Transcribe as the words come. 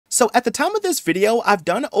So at the time of this video, I've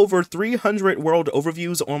done over 300 world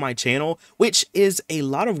overviews on my channel, which is a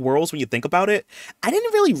lot of worlds when you think about it. I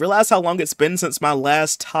didn't really realize how long it's been since my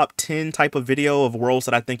last top 10 type of video of worlds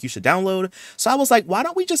that I think you should download. So I was like, why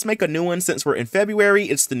don't we just make a new one since we're in February,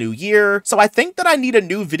 it's the new year. So I think that I need a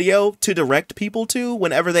new video to direct people to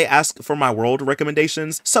whenever they ask for my world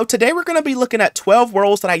recommendations. So today we're going to be looking at 12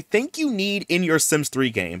 worlds that I think you need in your Sims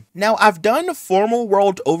 3 game. Now I've done formal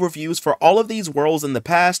world overviews for all of these worlds in the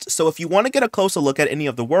past, so if you want to get a closer look at any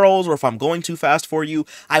of the worlds, or if I'm going too fast for you,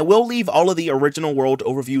 I will leave all of the original world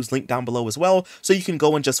overviews linked down below as well, so you can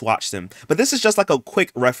go and just watch them. But this is just like a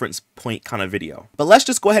quick reference point kind of video. But let's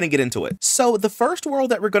just go ahead and get into it. So the first world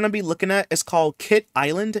that we're going to be looking at is called Kit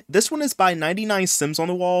Island. This one is by 99 Sims on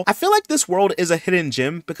the Wall. I feel like this world is a hidden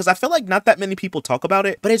gem because I feel like not that many people talk about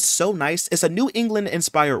it, but it's so nice. It's a New England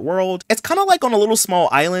inspired world. It's kind of like on a little small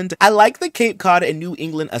island. I like the Cape Cod and New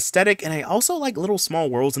England aesthetic, and I also like little small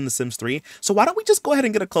worlds in The Sims 3. So why don't we just go ahead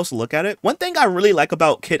and get a closer look at it? One thing I really like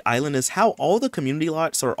about Kit Island is how all the community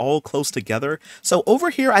lots are all close together. So over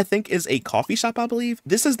here, I think is a coffee shop, I believe.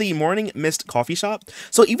 This is the Morning Mist coffee shop.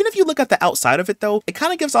 So even if you look at the outside of it though, it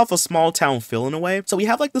kind of gives off a small town feel in a way. So we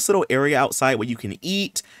have like this little area outside where you can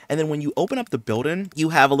eat. And then when you open up the building, you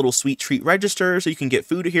have a little sweet treat register. So you can get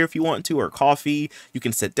food here if you want to, or coffee. You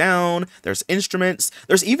can sit down. There's instruments.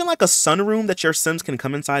 There's even like a sunroom that your Sims can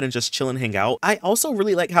come inside and just chill and hang out. I also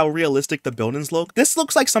really like how realistic the buildings look. This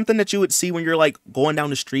looks like something that you would see when you're like going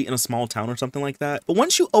down the street in a small town or something like that. But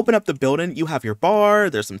once you open up the building, you have your bar.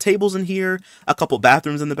 There's some tables in here, a couple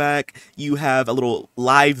bathrooms in the back. You have a little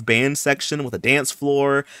live band section with a dance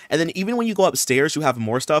floor. And then even when you go upstairs, you have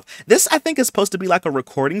more stuff. This I think is supposed to be like a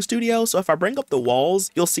recording studio. So if I bring up the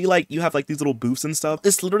walls, you'll see like you have like these little booths and stuff.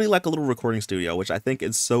 It's literally like a little recording studio, which I think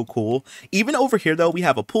is so cool. Even over here though, we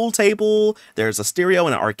have a pool table. There's a stereo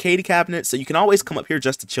and an arcade cabinet. So you can always come up here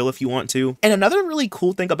just to chill if you want to. And another really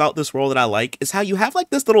cool thing about this world that I like is how you have like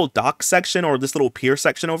this little dock section or this little pier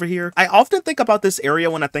section over here. I often think about this area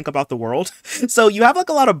when I think about the world. So you have like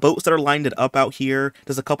a lot of boats that are lined up out here.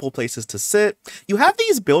 There's a couple places to sit. You have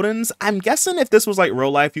these buildings. I'm guessing if this was like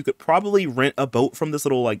real life, you could probably rent a boat from this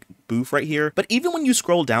little like booth right here. But even when you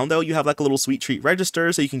scroll down though, you have like a little sweet treat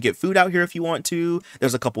register so you can get food out here if you want to.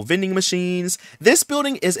 There's a couple vending machines. This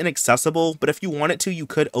building is inaccessible, but if you wanted to, you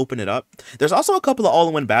could open it up. There's also a couple of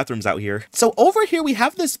all-in-one bathrooms out here. So over here we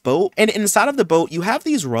have this boat, and inside of the boat you have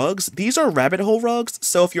these rugs. These are rabbit hole rugs.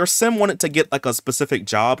 So if your Sim wanted to get like a specific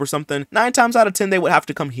job or something, 9 times out of 10 they would have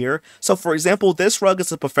to come here. So for example, this rug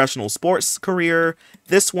is a professional sports career.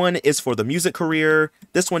 This one is for the music career.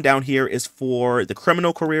 This one down here is for the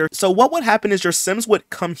criminal career. So what would happen is your Sims would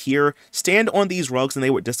come here, stand on these rugs, and they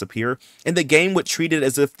would disappear. And the game would treat it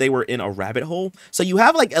as if they were in a rabbit hole. So you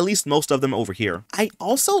have like at least most of them over here. I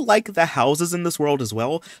also like the houses in this world as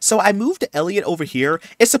well. So I moved Elliot over here.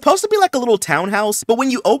 It's supposed to be like a little townhouse, but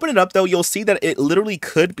when you open it up though, you'll see that it literally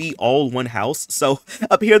could be all one house. So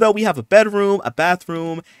up here though, we have a bedroom, a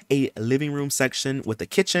bathroom, a living room section with a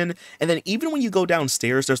kitchen. And then even when you go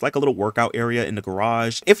downstairs, there's like a little workout area in the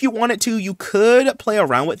garage. If you wanted to, you could play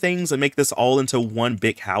around with things and make this all into one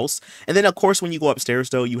big house. And then of course, when you go upstairs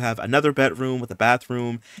though, you have another bedroom with a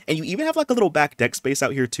bathroom, and you even have like a little back deck space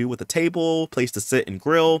out here too with a table, place to sit and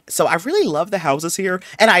grill. So I really love the houses here,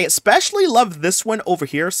 and I especially love this one over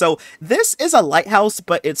here. So this is a lighthouse,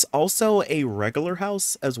 but it's also a regular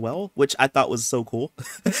house as well, which I thought was so cool.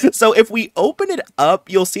 So if we open it up,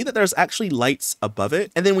 you'll see that there's actually lights above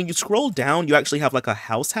it. And then when you scroll down, you actually have like a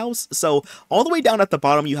house. So all the way down at the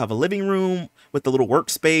bottom, you have a living room with the little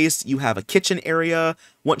workspace. You have a kitchen area.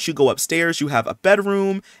 Once you go upstairs, you have a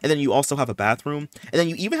bedroom, and then you also have a bathroom. And then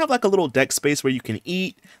you even have like a little deck space where you can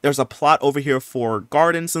eat. There's a plot over here for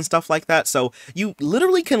gardens and stuff like that. So you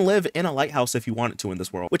literally can live in a lighthouse if you wanted to in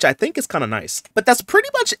this world, which I think is kind of nice. But that's pretty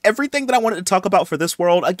much everything that I wanted to talk about for this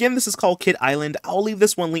world. Again, this is called Kit Island. I'll leave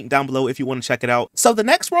this one linked down below if you want to check it out. So the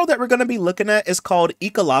next world that we're going to be looking at is called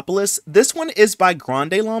Ecolopolis. This one is by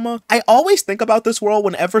Grande Llama. I always think about this world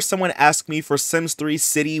whenever someone asks me for Sims 3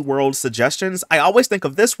 city world suggestions. I always think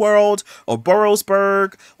of this world or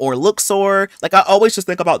Burrowsburg or Luxor. Like I always just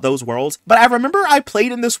think about those worlds. But I remember I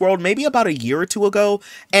played in this world maybe about a year or two ago,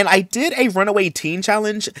 and I did a runaway teen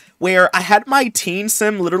challenge where I had my teen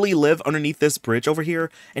Sim literally live underneath this bridge over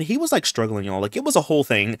here, and he was like struggling, y'all. Like it was a whole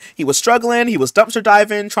thing. He was struggling, he was dumpster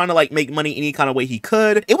diving, trying to like make money any kind of way he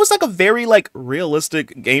could. It was like a very like realistic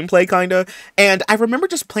gameplay kind of, and I remember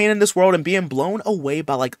just playing in this world and being blown away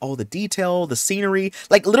by like all the detail, the scenery,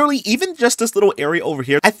 like literally even just this little area over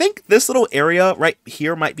here. I think this little area right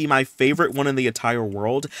here might be my favorite one in the entire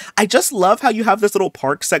world. I just love how you have this little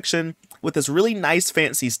park section with this really nice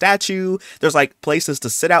fancy statue. There's like places to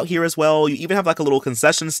sit out here as well. You even have like a little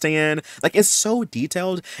concession stand. Like, it's so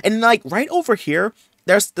detailed. And like right over here,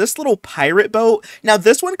 there's this little pirate boat. Now,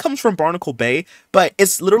 this one comes from Barnacle Bay, but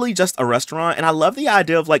it's literally just a restaurant. And I love the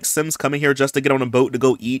idea of like Sims coming here just to get on a boat to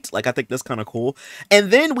go eat. Like, I think that's kind of cool. And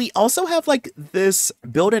then we also have like this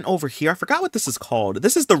building over here. I forgot what this is called.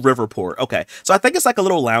 This is the Riverport. Okay, so I think it's like a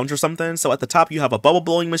little lounge or something. So at the top, you have a bubble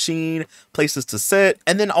blowing machine, places to sit.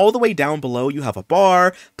 And then all the way down below, you have a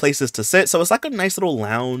bar, places to sit. So it's like a nice little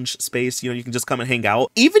lounge space. You know, you can just come and hang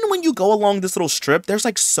out. Even when you go along this little strip, there's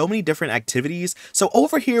like so many different activities. So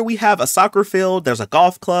over here, we have a soccer field, there's a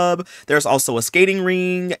golf club, there's also a skating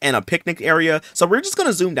ring and a picnic area. So we're just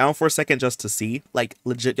gonna zoom down for a second just to see, like,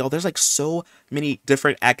 legit, y'all, there's like so many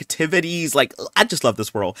different activities. Like, I just love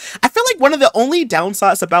this world. I feel like one of the only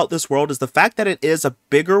downsides about this world is the fact that it is a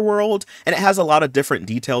bigger world and it has a lot of different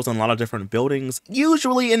details and a lot of different buildings.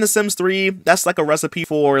 Usually in The Sims 3, that's like a recipe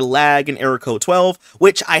for lag and error code 12,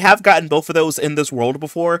 which I have gotten both of those in this world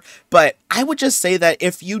before. But I would just say that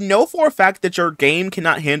if you know for a fact that your game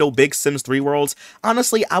cannot handle big Sims 3 worlds,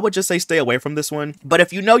 honestly, I would just say stay away from this one. But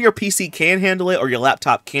if you know your PC can handle it or your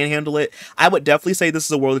laptop can handle it, I would definitely say this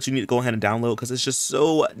is a world that you need to go ahead and download because it's just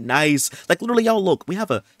so nice. Like, literally, y'all, look, we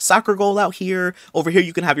have a soccer goal out here. Over here,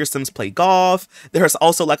 you can have your Sims play golf. There's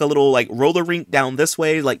also like a little like roller rink down this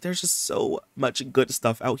way. Like, there's just so much good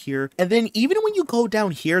stuff out here. And then even when you go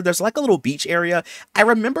down here, there's like a little beach area. I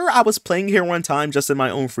remember I was playing here one time just in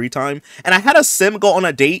my own free time, and I had a Sim go on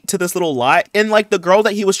a date to this little lot, and like the girl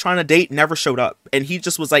that he was trying to date never showed up, and he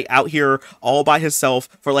just was like out here all by himself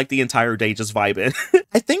for like the entire day just vibing.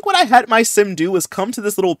 I think what I had my Sim do is come to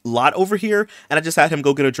this little lot over here, and I just had him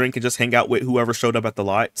go get a drink and just hang out with whoever showed up at the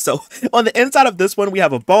lot. So on the inside of this one, we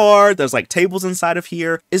have a bar. There's like tables inside of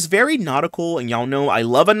here. It's very nautical, and y'all know I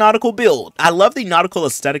love a nautical build. I love the nautical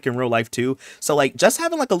aesthetic in real life too. So like just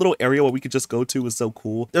having like a little area where we could just go to is so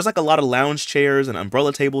cool. There's like a lot of lounge chairs and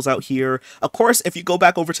umbrella tables out here. Of course, if you go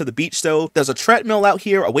back over to the beach though, there's a treadmill out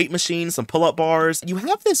here, a weight machine, some pull-up bars. You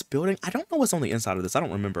have this building. I don't know what's on the inside of this. I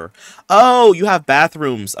don't remember. Oh, you have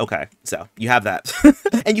bathrooms. Okay, so you have that.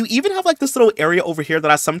 And you even have like this little area over here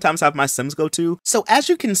that I sometimes have my Sims go to. So as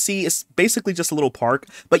you can see, it's basically just a little park,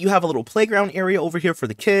 but you have a little playground area over here for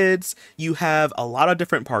the kids. You have a lot of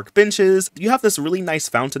different park benches. You have this really nice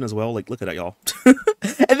fountain as well. Like, look at that, y'all.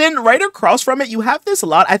 And then right across from it, you have this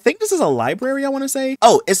lot. I think this is a library, I want to say.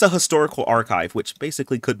 Oh, it's a historical archive, which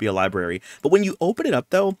basically could be a library. But when you open it up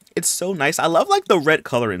though, it's so nice. I love like the red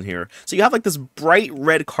color in here. So you have like this bright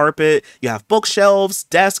red carpet. You have bookshelves,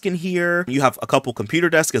 desk in here. You have a couple computer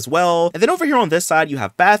desks as well. And then over here on this side, you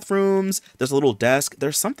have bathrooms. There's a little desk.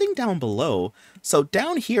 There's something down below. So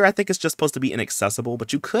down here, I think it's just supposed to be inaccessible,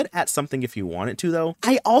 but you could add something if you wanted to though.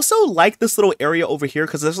 I also like this little area over here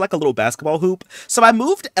because there's like a little basketball hoop. So I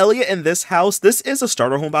moved Elliot in this house. This is a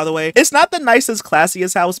starter home, by the way. It's not the nicest,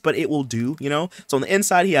 classiest house, but it will do, you know? So on the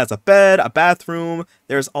inside, he has a bed, a bathroom.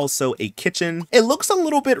 There's also a kitchen. It looks a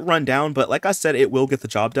little bit run down, but like I said, it will get the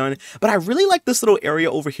job done. But I really like this little area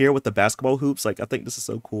over here with the basketball hoops. Like, I think this is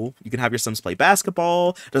so cool. You can have your Sims play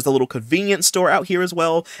basketball. There's a little convenience store out here as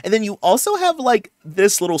well. And then you also have like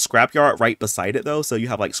this little scrapyard right beside it though. So you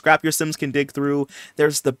have like scrap your Sims can dig through.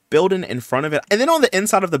 There's the building in front of it. And then on the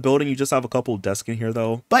inside of the building, you just have a couple desks in here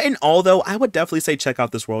though. But in all though, I would definitely say check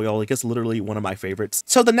out this world, y'all. Like, it's literally one of my favorites.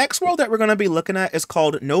 So the next world that we're going to be looking at is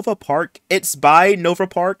called Nova Park. It's by Nova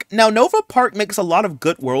Park. Now, Nova Park makes a lot of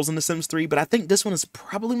good worlds in The Sims 3, but I think this one is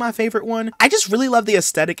probably my favorite one. I just really love the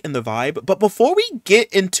aesthetic and the vibe. But before we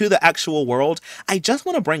get into the actual world, I just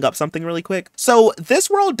want to bring up something really quick. So this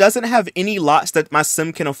world doesn't have any lots that my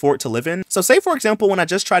Sim can afford to live in. So say, for example, when I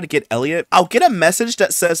just try to get Elliot, I'll get a message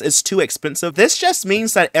that says it's too expensive. This just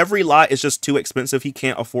means that every lot is just too expensive. He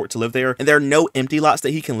can't afford to live there, and there are no empty lots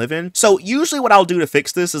that he can live in. So usually what I'll do to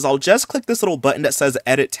fix this is I'll just click this little button that says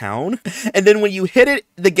edit town, and then when you hit it,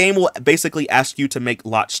 the game will basically ask you to make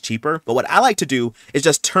lots cheaper. But what I like to do is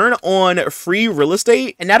just turn on free real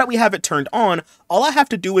estate, and now that we have it turned on, all I have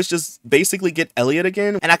to do is just basically get Elliot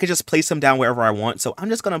again, and I can just place him down wherever I want. So I'm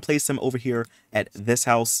just gonna place him over here at this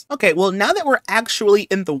house. Okay, well, now that we're actually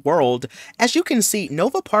in the world, as you can see,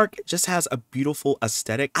 Nova Park just has a beautiful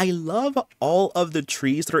aesthetic. I love all of the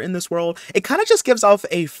trees that are in this world. It kind of just gives off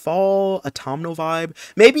a fall autumnal vibe.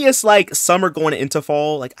 Maybe it's like summer going into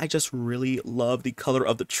fall. Like, I just really love the color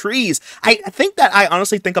of the trees. I think that I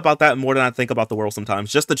honestly think about that more than I think about the world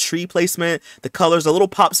sometimes. Just the tree placement, the colors, the little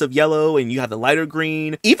pops of yellow, and you have the lighter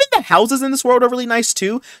green. Even the houses in this world are really nice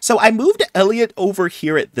too. So I moved Elliot over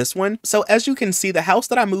here at this one. So as as you can see, the house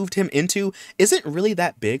that I moved him into isn't really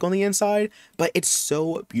that big on the inside, but it's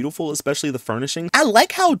so beautiful, especially the furnishing. I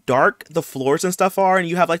like how dark the floors and stuff are, and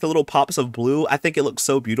you have like the little pops of blue. I think it looks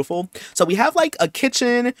so beautiful. So we have like a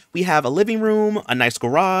kitchen, we have a living room, a nice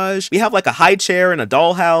garage, we have like a high chair and a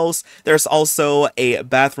dollhouse. There's also a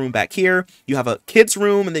bathroom back here. You have a kid's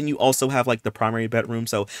room, and then you also have like the primary bedroom.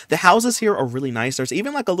 So the houses here are really nice. There's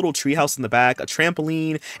even like a little tree house in the back, a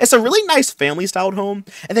trampoline. It's a really nice family styled home.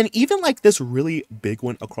 And then even like this really big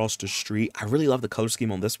one across the street. I really love the color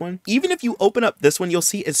scheme on this one. Even if you open up this one, you'll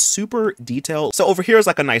see it's super detailed. So over here is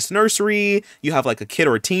like a nice nursery. You have like a kid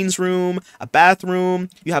or a teen's room, a bathroom.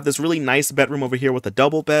 You have this really nice bedroom over here with a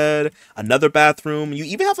double bed, another bathroom. You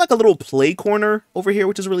even have like a little play corner over here,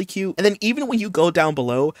 which is really cute. And then even when you go down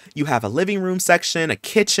below, you have a living room section, a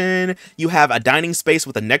kitchen, you have a dining space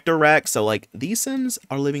with a nectar rack. So like these Sims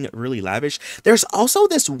are living really lavish. There's also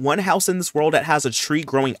this one house in this world that has a tree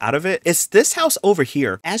growing out of it. It's this house over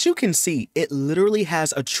here. As you can see, it literally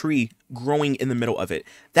has a tree growing in the middle of it.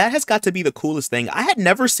 That has got to be the coolest thing. I had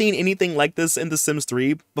never seen anything like this in The Sims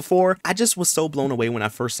 3 before. I just was so blown away when I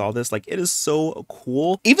first saw this. Like, it is so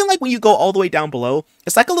cool. Even like when you go all the way down below,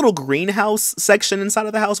 it's like a little greenhouse section inside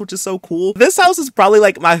of the house, which is so cool. This house is probably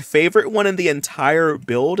like my favorite one in the entire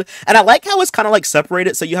build. And I like how it's kind of like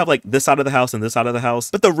separated. So you have like this side of the house and this side of the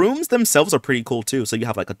house, but the rooms themselves are pretty cool too. So you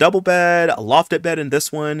have like a double bed, a lofted bed in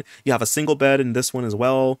this one. You have a single bed in this one as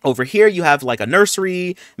well. Over here, you have like a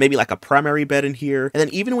nursery, maybe like a primary bed in here. And then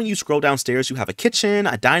even when you scroll downstairs, you have a kitchen,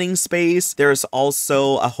 a dining space. There's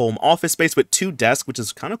also a home office space with 2 desks, which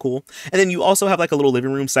is kind of cool. And then you also have like a little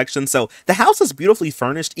living room section. So the house is beautifully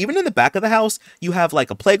furnished. Even in the back of the house, you have like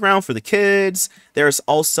a playground for the kids. There's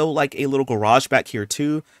also like a little garage back here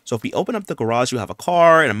too. So if we open up the garage, you have a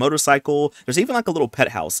car and a motorcycle. There's even like a little pet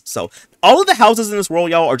house. So all of the houses in this world,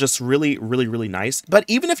 y'all, are just really, really, really nice. But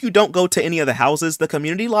even if you don't go to any of the houses, the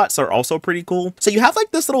community lots are also pretty cool. So you have like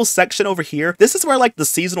this little section over here. This is where like the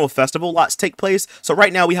seasonal festival lots take place. So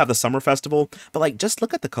right now we have the summer festival, but like just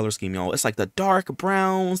look at the color scheme, y'all. It's like the dark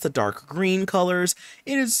browns, the dark green colors.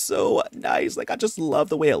 It is so nice. Like I just love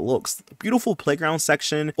the way it looks. Beautiful playground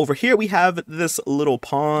section. Over here we have this little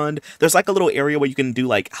pond. There's like a little area where you can do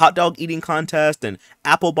like hot dog eating contest and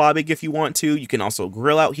apple bobbing if you want to. You can also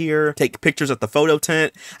grill out here, take pictures at the photo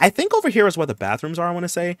tent. I think over here is where the bathrooms are, I want to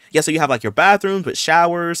say. Yeah, so you have like your bathrooms with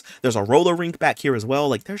showers. There's a roller rink back here as well.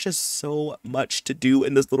 Like there's just so much to do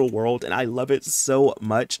in this little world and I love it so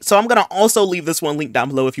much. So I'm gonna also leave this one linked down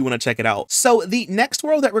below if you want to check it out. So the next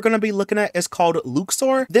world that we're gonna be looking at is called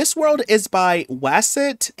Luxor. This world is by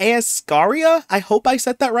Wasset Ascaria. I hope I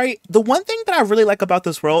said that right. The one thing that I really like about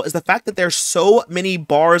this world is the fact that there's so many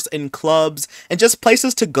bars and clubs and just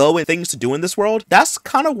places to go and things to do in this world. That's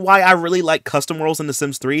kind of why I really like custom worlds in The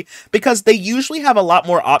Sims 3, because they usually have a lot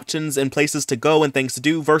more options and places to go and things to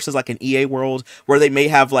do versus like an EA world where they may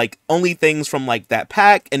have like only things from like that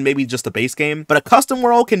pack and maybe just the base game. But a custom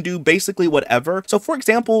world can do basically whatever. So for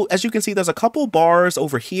example, as you can see, there's a couple bars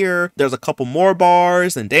over here. There's a couple more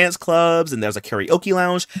bars and dance clubs, and there's a karaoke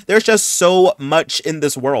lounge. There's just so much in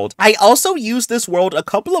this world. I also used this world a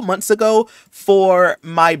couple of months ago for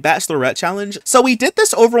my Bachelorette challenge. So we did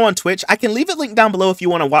this over on Twitch. I can leave it linked down below if you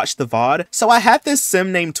want to watch the VOD. So I had this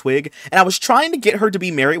sim named Twig, and I was trying to get her to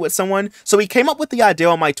be married with someone. So we came up with the idea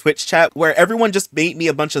on my Twitch chat where everyone just made me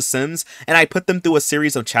a bunch of sims and I put them through a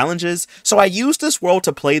series of challenges. So I used this world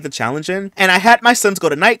to play the challenge in, and I had my sims go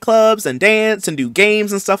to nightclubs and dance and do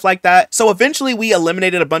games and stuff like that. So eventually we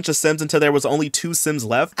eliminated a bunch of sims until there was only 2 sims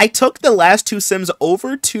left. I took the last 2 sims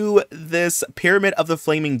over to this Pyramid of the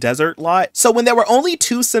Flaming Desert lot. So when there were only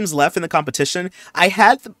 2 sims left in the competition, I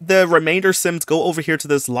had the remainder sims go over here to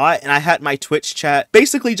this lot, and I had my Twitch chat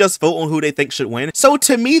basically just vote on who they think should win. So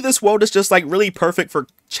to me, this world is just like really perfect for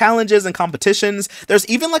challenges and competitions. There's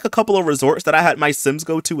even like a couple of resorts that I had my sims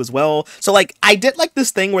go to as well. So like I did like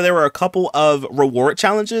this thing where there were a couple of reward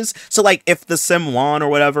challenges. So like if the sim won or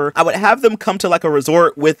whatever, I would have them come to like a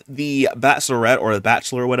resort with the bachelorette or the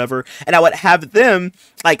bachelor or whatever, and I would have them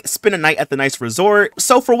like spend a night at the nice resort.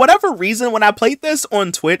 So for whatever reason, when I played this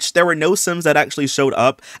on Twitch, there were no sims that actually showed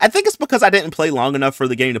up. I think it's because I didn't play long enough for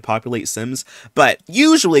the game to populate sims, but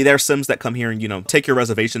usually there's sims that come here and, you know, take your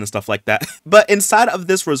reservation and stuff like that. But inside of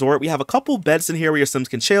this this resort, we have a couple beds in here where your Sims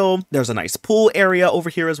can chill. There's a nice pool area over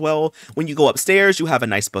here as well. When you go upstairs, you have a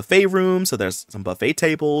nice buffet room. So there's some buffet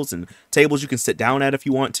tables and tables you can sit down at if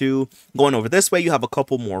you want to. Going over this way, you have a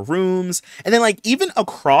couple more rooms. And then like even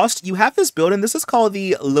across, you have this building. This is called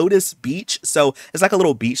the Lotus Beach. So it's like a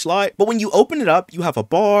little beach lot. But when you open it up, you have a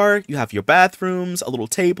bar, you have your bathrooms, a little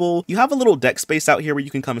table. You have a little deck space out here where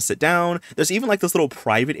you can come and sit down. There's even like this little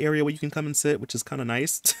private area where you can come and sit, which is kind of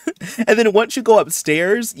nice. And then once you go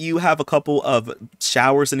upstairs, you have a couple of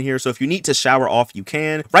showers in here. So if you need to shower off, you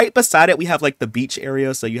can. Right beside it, we have like the beach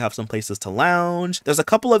area. So you have some places to lounge. There's a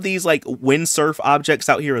couple of these like windsurf objects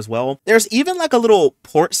out here as well. There's even like a little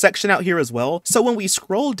port section out here as well. So when we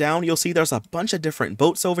scroll down, you'll see there's a bunch of different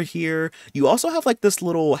boats over here. You also have like this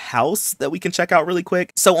little house that we can check out really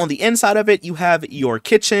quick. So on the inside of it, you have your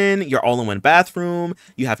kitchen, your all-in-one bathroom,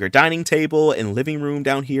 you have your dining table and living room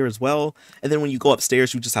down here as well. And then when you go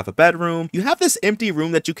upstairs, you just have a bedroom. You have this empty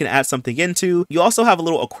room that you can add something into. You also have a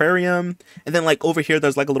little aquarium. And then like over here,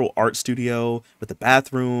 there's like a little art studio with the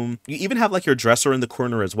bathroom. You even have like your dresser in the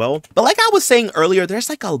corner as well. But like I was saying earlier, there's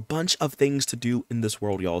like a bunch of things to do in this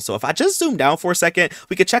world, y'all. So if I just zoom down for a second,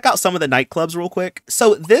 we could check out some of the nightclubs real quick.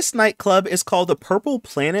 So this nightclub is called the Purple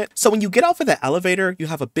Planet. So when you get off of the elevator, you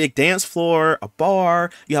have a big dance floor, a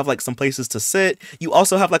bar, you have like some places to sit. You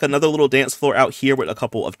also have like another little dance floor out here with a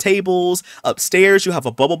couple of tables. Upstairs, you have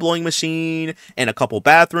a bubble blowing machine and a couple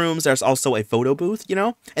bathrooms. There's also a photo booth, you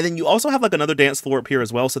know? And then you also have like another dance floor up here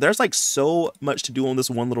as well. So there's like so much to do on this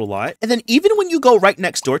one little lot. And then even when you go right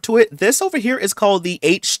next door to it, this over here is called the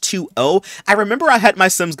H2O. I remember I had my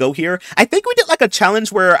Sims go here. I think we did like a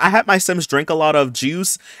challenge where I had my Sims drink a lot of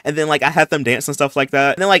juice and then like I had them dance and stuff like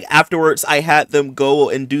that. And then like afterwards, I had them go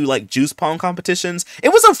and do like juice pong competitions. It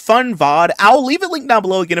was a fun VOD. I'll leave a link down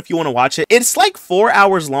below again if you want to watch it. It's like 4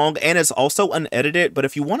 hours long and it's also unedited, but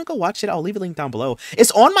if you want to go watch it, I'll leave a link down below.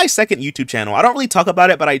 It's on my second YouTube channel. I don't really talk about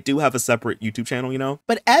it, but I do have a separate YouTube channel, you know?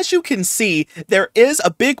 But as you can see, there is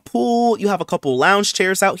a big pool. You have a couple lounge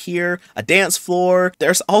chairs out here, a dance floor.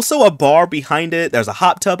 There's also a bar behind it. There's a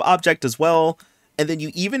hot tub object as well. And then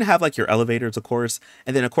you even have like your elevators, of course.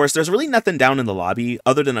 And then of course, there's really nothing down in the lobby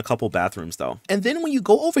other than a couple bathrooms though. And then when you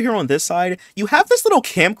go over here on this side, you have this little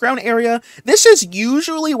campground area. This is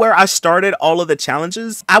usually where I started all of the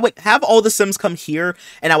challenges. I would have all the Sims come here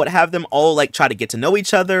and I would have them all like try to get to know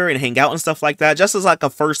each other and hang out and stuff like that, just as like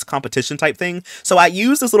a first competition type thing. So I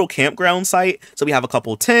use this little campground site. So we have a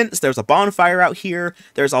couple tents. There's a bonfire out here.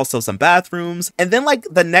 There's also some bathrooms. And then like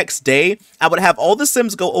the next day, I would have all the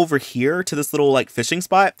Sims go over here to this little like fishing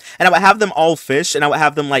spot and I would have them all fish and I would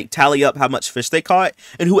have them like tally up how much fish they caught,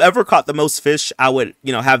 and whoever caught the most fish, I would,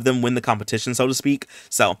 you know, have them win the competition, so to speak.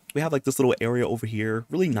 So we have like this little area over here,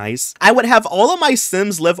 really nice. I would have all of my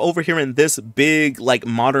Sims live over here in this big like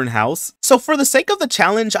modern house. So for the sake of the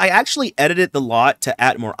challenge, I actually edited the lot to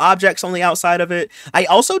add more objects on the outside of it. I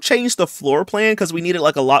also changed the floor plan because we needed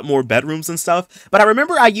like a lot more bedrooms and stuff, but I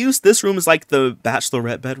remember I used this room as like the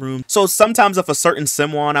bachelorette bedroom. So sometimes if a certain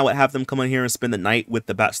Sim won, I would have them come in here and spend the night with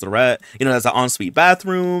the bachelorette. You know, there's an ensuite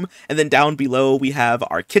bathroom, and then down below we have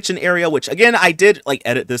our kitchen area, which again I did like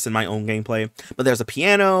edit this in my own gameplay, but there's a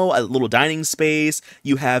piano, a little dining space.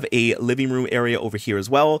 You have a living room area over here as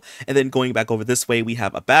well, and then going back over this way we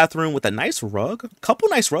have a bathroom with a nice rug, a couple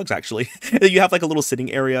nice rugs actually. You have like a little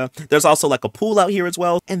sitting area. There's also like a pool out here as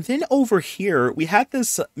well, and then over here we had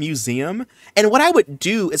this museum. And what I would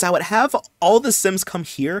do is I would have all the Sims come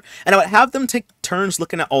here and I would have them take turns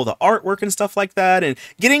looking at all the artwork and stuff like that and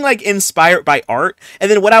getting like inspired by art. And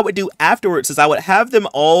then what I would do afterwards is I would have them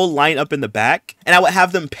all line up in the back and I would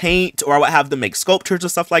have them paint, or I would have them make sculptures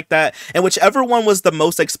and stuff like that. And whichever one was the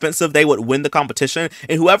most expensive, they would win the competition.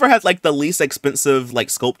 And whoever had like the least expensive like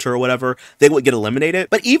sculpture or whatever, they would get eliminated.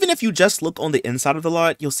 But even if you just look on the inside of the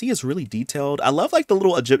lot, you'll see it's really detailed. I love like the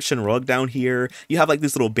little Egyptian rug down here. You have like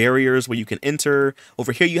these little barriers where you can enter.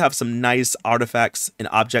 Over here you have some nice artifacts and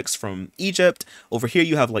objects from Egypt. Over here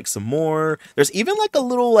you have like some more. There's even like a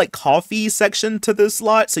little like coffee section to this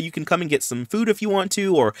lot, so you can come and get some food if you want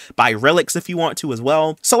to, or buy relics if you want to as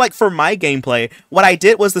well. So like for my gameplay, what I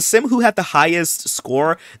did was the Sim who had the highest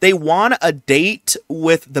score, they won a date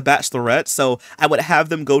with the bachelorette. So I would have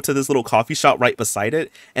them go to this little coffee shop right beside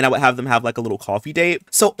it, and I would have them have like a little coffee date.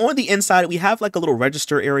 So on the inside we have like a little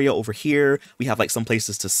register area over here. We have like some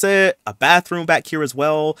places to sit, a bathroom back here as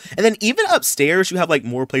well, and then even upstairs you have like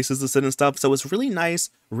more places to sit and stuff. So it's really nice,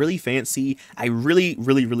 really fancy. I really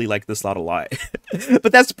like this lot a lot.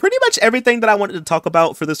 But that's pretty much everything that I wanted to talk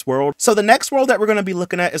about for this world. So the next world that we're going to be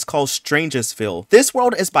looking at is called Strangestville. This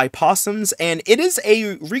world is by Possums, and it is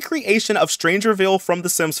a recreation of Strangerville from The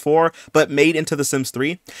Sims 4, but made into The Sims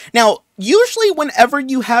 3. Now, Usually whenever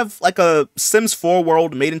you have like a Sims 4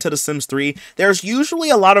 world made into the Sims 3, there's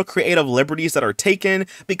usually a lot of creative liberties that are taken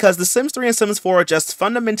because the Sims 3 and Sims 4 are just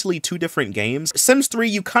fundamentally two different games. Sims 3,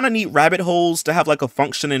 you kind of need rabbit holes to have like a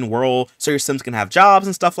functioning world so your Sims can have jobs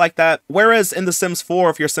and stuff like that. Whereas in the Sims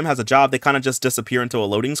 4, if your Sim has a job, they kind of just disappear into a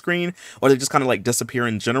loading screen, or they just kind of like disappear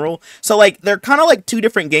in general. So like they're kind of like two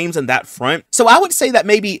different games in that front. So I would say that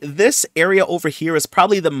maybe this area over here is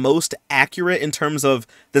probably the most accurate in terms of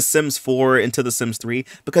the Sims 4 into the Sims 3,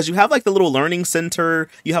 because you have like the little learning center,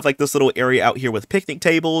 you have like this little area out here with picnic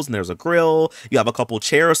tables, and there's a grill, you have a couple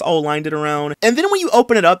chairs all lined it around. And then when you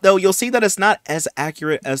open it up though, you'll see that it's not as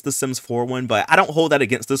accurate as the Sims 4 one, but I don't hold that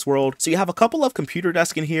against this world. So you have a couple of computer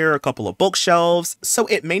desks in here, a couple of bookshelves, so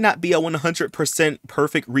it may not be a 100%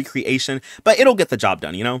 perfect recreation, but it'll get the job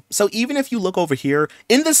done, you know? So even if you look over here,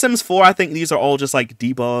 in the Sims 4, I think these are all just like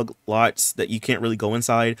debug lots that you can't really go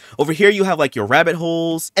inside. Over here you have like your rabbit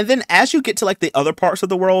holes, and then as you get to like the other parts of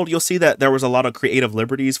the world, you'll see that there was a lot of creative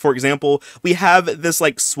liberties. For example, we have this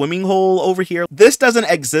like swimming hole over here. This doesn't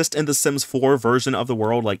exist in the Sims 4 version of the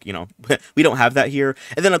world, like, you know, we don't have that here.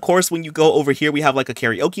 And then of course when you go over here, we have like a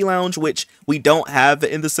karaoke lounge, which we don't have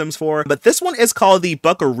in the Sims 4, but this one is called the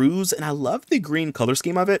Buckaroos, and I love the green color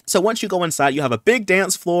scheme of it. So once you go inside, you have a big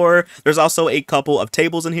dance floor. There's also a couple of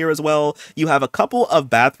tables in here as well. You have a couple of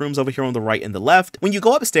bathrooms over here on the right and the left. When you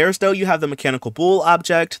go upstairs though, you have the mechanical bull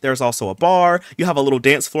object. There's also a bar. You have a little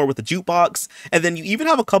dance floor with a jukebox, and then you even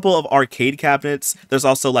have a couple of arcade cabinets. There's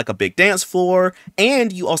also like a big dance floor,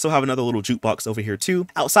 and you also have another little jukebox over here too.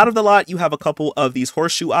 Outside of the lot, you have a couple of these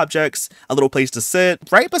horseshoe objects, a little place to sit.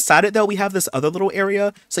 Right beside it though, we have this other little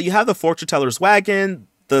area. So you have the fortune teller's wagon,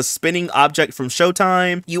 the spinning object from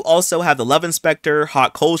Showtime. You also have the love inspector,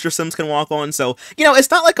 hot coals your Sims can walk on. So, you know, it's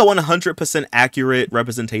not like a 100% accurate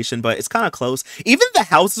representation, but it's kind of close. Even the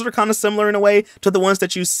houses are kind of similar in a way to the ones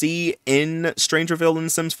that you see in Strangerville in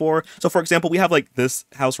Sims 4. So for example, we have like this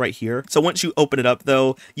house right here. So once you open it up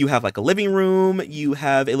though, you have like a living room, you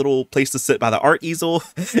have a little place to sit by the art easel,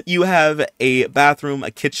 you have a bathroom,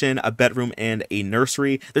 a kitchen, a bedroom, and a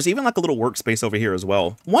nursery. There's even like a little workspace over here as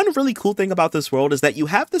well. One really cool thing about this world is that you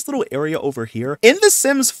have this little area over here. In The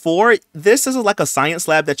Sims 4, this is like a science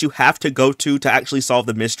lab that you have to go to actually solve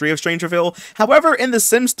the mystery of Strangerville. However, in The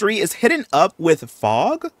Sims 3, it's hidden up with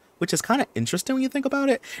fog, which is kind of interesting when you think about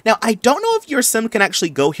it. Now, I don't know if your Sim can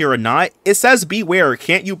actually go here or not. It says, beware,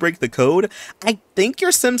 can't you break the code? I think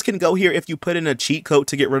your Sims can go here if you put in a cheat code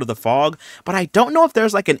to get rid of the fog, but I don't know if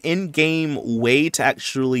there's like an in-game way to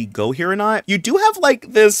actually go here or not. You do have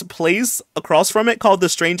like this place across from it called the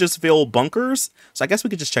Strangestville Bunkers, so I guess we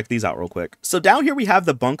could just check these out real quick. So down here we have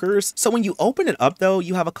the bunkers. So when you open it up though,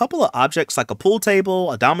 you have a couple of objects like a pool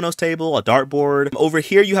table, a dominoes table, a dartboard. Over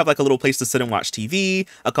here you have like a little place to sit and watch TV,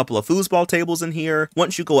 a couple of foosball tables in here.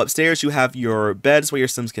 Once you go upstairs, you have your beds where your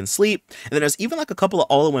Sims can sleep, and then there's even like a couple of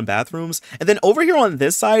all-in-one bathrooms. And then over here on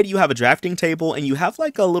this side, you have a drafting table, and you have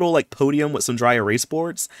like a little like podium with some dry erase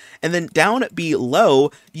boards. And then down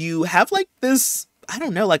below, you have like this, I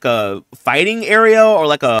don't know, like a fighting area or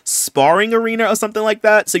like a sparring arena or something like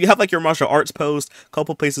that. So you have like your martial arts post, a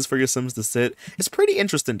couple places for your Sims to sit. It's pretty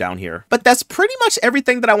interesting down here. But that's pretty much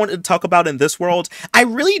everything that I wanted to talk about in this world. I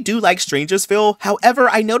really do like Strangestville. However,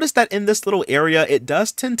 I noticed that in this little area, it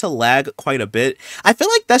does tend to lag quite a bit. I feel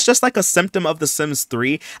like that's just like a symptom of The Sims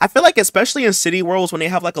 3. I feel like especially in city worlds, when they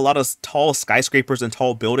have like a lot of tall skyscrapers and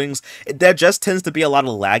tall buildings, there just tends to be a lot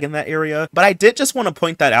of lag in that area. But I did just want to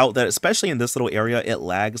point that out, that especially in this little area, it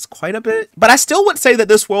lags quite a bit. But I still would say that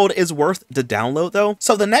this world is worth the download though.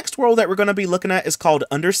 So the next world that we're going to be looking at is called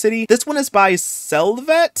Undercity. This one is by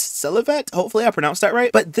Celivet. Hopefully I pronounced that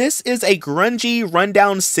right. But this is a grungy,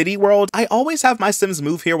 rundown city world. I always have my Sims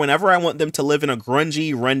move here whenever I want them to live in a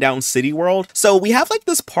grungy, rundown city world. So we have like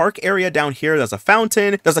this park area down here. There's a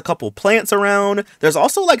fountain. There's a couple plants around. There's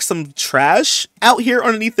also like some trash out here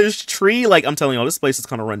underneath this tree. Like, I'm telling you, this place is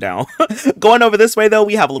kind of run down. Going over this way though,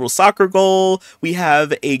 we have a little soccer goal. We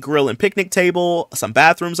have a grill and picnic table, some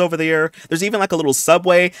bathrooms over there. There's even like a little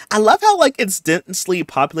subway. I love how like it's densely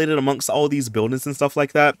populated amongst all these buildings and stuff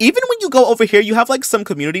like that. Even when you go over here, you have like some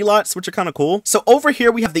community lots, which are kind of cool. So over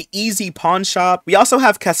here, we have the Easy Pawn Shop. We also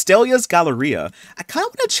have Castelia's Galleria. I kind of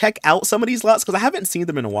want to check out some of these lots because I haven't seen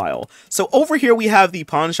them in a while. So over here, we have the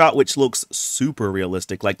pawn shop, which looks super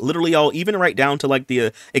realistic. Like literally all, even right down to like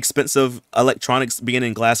the expensive electronics being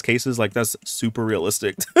in glass cases. Like that's super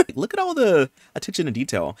realistic. Look at all the attention to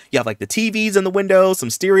detail. You have like the TVs in the window, some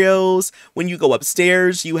stereos. When you go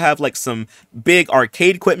upstairs, you have like some big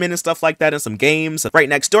arcade equipment and stuff like that and some games. Right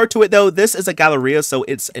next door to it though, this is a galleria, so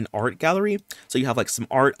it's an art gallery. So you have like some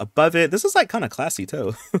art above it. This is like kind of classy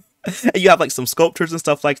too. And you have like some sculptures and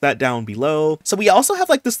stuff like that down below. So we also have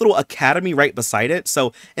like this little academy right beside it.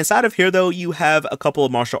 So inside of here though, you have a couple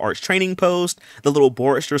of martial arts training posts, the little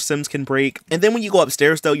boards your Sims can break. And then when you go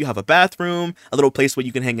upstairs though, you have a bathroom, a little place where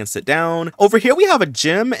you can hang and sit down. Over here we have a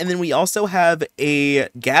gym, and then we also have a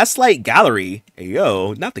gaslight gallery. Hey,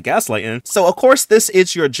 yo, not the gaslighting. So of course this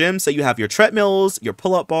is your gym. So you have your treadmills, your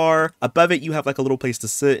pull-up bar. Above it you have like a little place to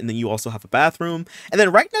sit, and then you also have a bathroom. And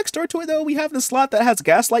then right next door to it though, we have the slot that has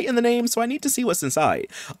gaslight in the name, so I need to see what's inside.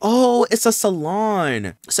 Oh, it's a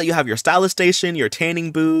salon. So you have your stylist station, your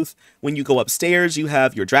tanning booth. When you go upstairs, you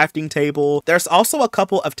have your drafting table. There's also a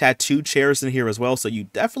couple of tattoo chairs in here as well, so you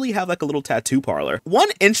definitely have like a little tattoo parlor. One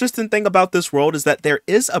interesting thing about this world is that there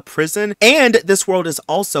is a prison, and this world is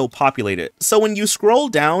also populated. So when you scroll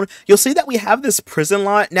down, you'll see that we have this prison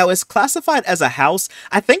lot. Now it's classified as a house.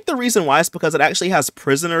 I think the reason why is because it actually has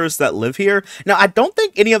prisoners that live here. Now I don't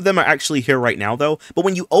think any of them are actually here right now though, but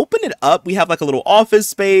when you open it up, we have like a little office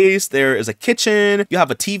space. There is a kitchen, you have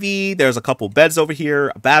a TV, there's a couple beds over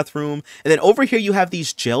here, a bathroom, and then over here you have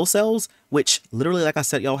these jail cells, which literally, like I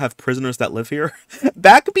said, y'all have prisoners that live here.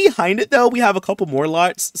 Back behind it though, we have a couple more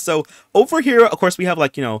lots. So over here, of course, we have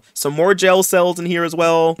like, you know, some more jail cells in here as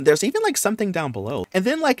well. There's even like something down below. And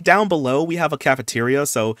then like down below, we have a cafeteria.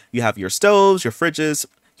 So you have your stoves, your fridges,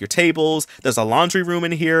 your tables, there's a laundry room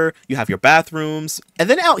in here, you have your bathrooms. And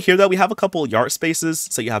then out here though, we have a couple yard spaces.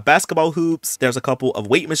 So you have basketball hoops, there's a couple of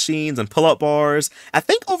weight machines and pull-up bars. I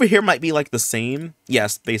think over here might be like the same.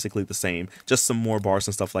 Yes, basically the same, just some more bars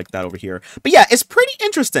and stuff like that over here. But yeah, it's pretty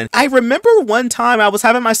interesting. I remember one time I was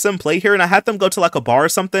having my sim play here and I had them go to like a bar or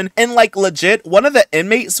something, and like legit one of the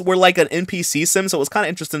inmates were like an NPC sim, so it was kind of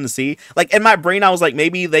interesting to see. Like in my brain I was like,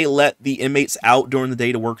 maybe they let the inmates out during the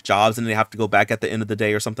day to work jobs and they have to go back at the end of the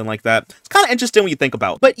day or something like that. It's kind of interesting when you think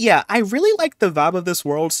about. But yeah, I really like the vibe of this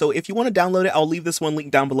world, so if you want to download it, I'll leave this one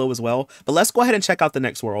linked down below as well. But let's go ahead and check out the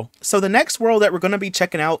next world. So the next world that we're going to be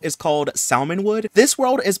checking out is called Salmonwood. This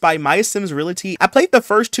world is by My Sims Realty. I played the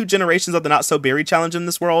first 2 generations of the Not So Berry challenge in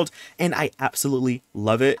this world, and I absolutely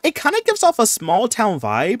love it. It kind of gives off a small town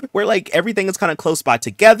vibe where like everything is kind of close by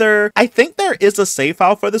together. I think there is a save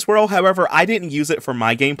file for this world. However, I didn't use it for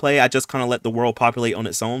my gameplay. I just kind of let the world populate on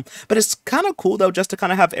its own. But it's kind of cool though, just to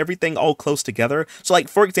kind of have everything all close together. So like,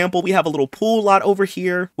 for example, we have a little pool lot over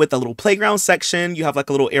here with a little playground section. You have like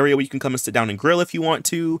a little area where you can come and sit down and grill if you want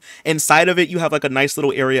to. Inside of it, you have like a nice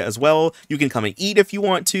little area as well. You can come and eat if you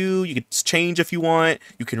want to. You can change if you want.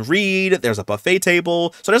 You can read. There's a buffet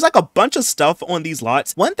table. So there's like a bunch of stuff on these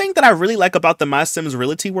lots. One thing that I really like about the My Sims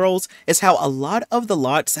Realty worlds is how a lot of the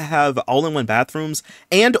lots have all-in-one bathrooms,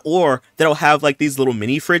 and or they'll have like these little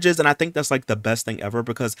mini fridges. And I think that's like the best thing ever,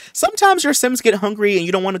 because sometimes your Sims get hungry and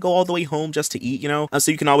you don't want to go all the way home just to eat, you know?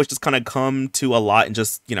 So you can always just kind of come to a lot and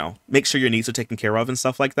just, you know, make sure your needs are taken care of and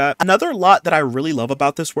stuff like that. Another lot that I really love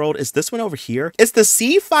about this world is this one over here. It's the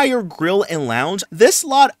Seafire Grill and Lounge. This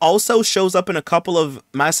lot also shows up in a couple of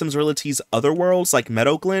My Sims Realty's other worlds like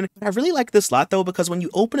Meadowglen. I really like this lot though, because when you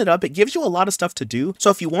open it up, it gives you a lot of stuff to do. So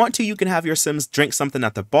if you want to, you can have your Sims drink something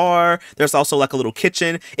at the bar. There's also like a little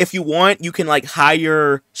kitchen. If you want, you can like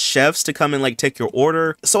hire chefs to come and like take your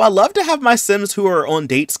order. So I love to have my Sims who are on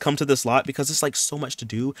dates come to this lot, because it's like so much to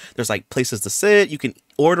do. There's like places to sit, you can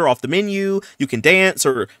order off the menu, you can dance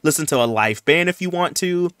or listen to a live band if you want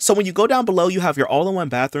to. So when you go down below, you have your all-in-one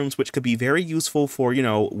bathrooms, which could be very useful for, you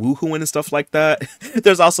know, woohooing and stuff like that.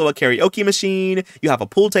 There's also a karaoke machine. You have a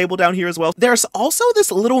pool table down here as well. There's also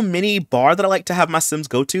this little mini bar that I like to have my Sims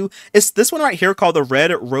go to. It's this one right here called the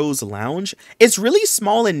Red Rose Lounge. It's really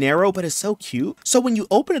small and narrow, but it's so cute. So when you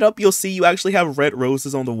open it up, you'll see you actually have red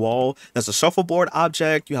roses on the wall. There's a shuffleboard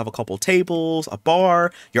object. You have a couple tables, a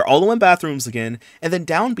bar, your all-in-one bathrooms again, and then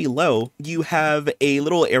down below, you have a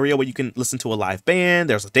little area where you can listen to a live band.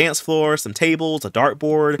 There's a dance floor, some tables, a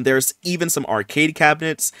dartboard. There's even some arcade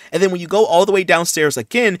cabinets. And then when you go all the way downstairs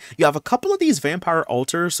again, you have a couple of these vampire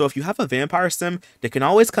altars. So if you have a vampire sim, they can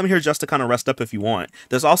always come here just to kind of rest up if you want.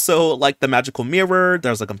 There's also like the magical mirror.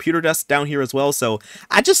 There's a computer desk down here as well. So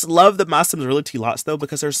I just love the My Sims Realty lots though,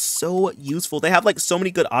 because they're so useful. They have like so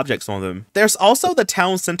many good objects on them. There's also the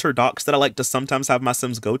town center docks that I like to sometimes have my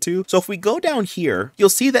Sims go to. So if we go down here, you'll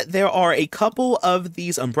see that there are a couple of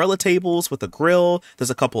these umbrella tables with a grill. There's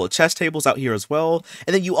a couple of chess tables out here as well.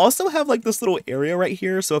 And then you also have like this little area right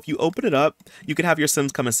here. So if you open it up, you can have your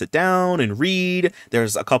Sims come and sit down and read.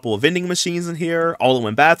 There's a couple of vending machines in here,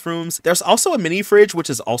 all-in-one bathrooms. There's also a mini fridge, which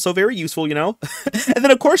is also very useful, you know? And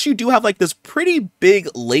then of course you do have like this pretty big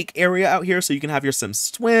lake area out here. So you can have your Sims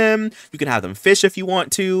swim. You can have them fish if you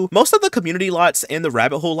want to. Most of the community lots and the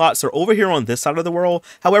rabbit hole lots are over here on this side of the world.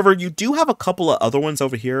 However, you do have a couple of other ones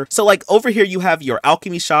over here. So like over here you have your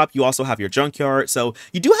alchemy shop, you also have your junkyard. So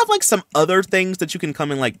you do have like some other things that you can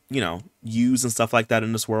come and like, you know, use and stuff like that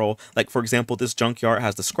in this world. Like for example, this junkyard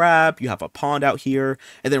has the scrap, you have a pond out here,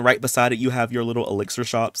 and then right beside it you have your little elixir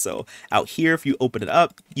shop. So out here, if you open it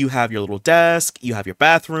up, you have your little desk, you have your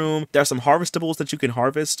bathroom, there are some harvestables that you can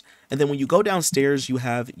harvest, and then when you go downstairs you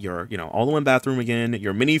have your, you know, all-in-one bathroom again,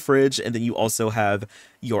 your mini fridge, and then you also have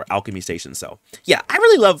your alchemy station. So yeah, I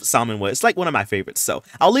really love Salmonwood. It's like one of my favorites. So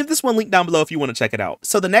I'll leave this one linked down below if you want to check it out.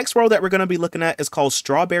 So the next world that we're going to be looking at is called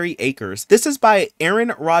Strawberry Acres. This is by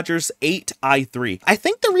Aaron Rodgers 8i3. I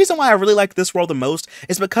think the reason why I really like this world the most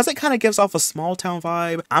is because it kind of gives off a small town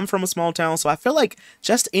vibe. I'm from a small town, so I feel like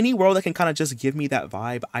just any world that can kind of just give me that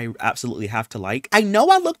vibe, I absolutely have to like. I know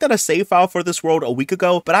I looked at a save file for this world a week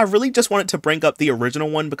ago, but I really just wanted to bring up the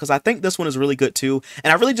original one because I think this one is really good too,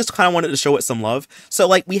 and I really just kind of wanted to show it some love.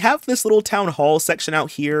 So like we have this little town hall section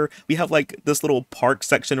out here, we have like this little park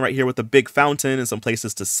section right here with a big fountain and some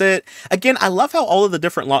places to sit. Again, I love how all of the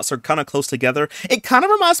different lots are kind of close together. It kind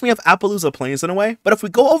of reminds me of Appaloosa Plains in a way. But if we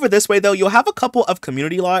go over this way though, you'll have a couple of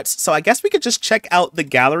community lots, so I guess we could just check out the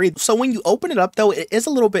gallery. So when you open it up though, it is a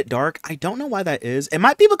little bit dark. I don't know why that is. It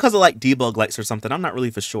might be because of like debug lights or something, I'm not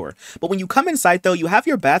really for sure. But when you come inside though, you have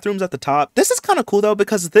your bathrooms at the top. This is kind of cool though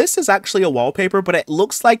because this is actually a wallpaper, but it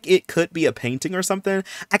looks like it could be a painting or something.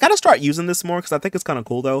 I gotta start using this more because I think it's kind of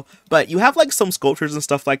cool though. But you have like some sculptures and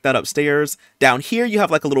stuff like that upstairs. Down here you have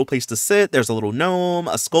like a little place to sit. There's a little gnome,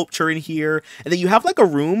 a sculpture in here, and then you have like a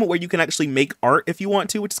room where you can actually make art if you want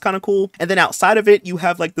to, which is kind of cool. And then outside of it you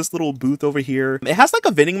have like this little booth over here. It has like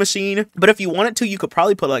a vending machine, but if you wanted to, you could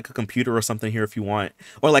probably put like a computer or something here if you want,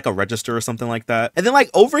 or like a register or something like that. And then like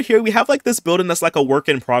over here we have like this building that's like a work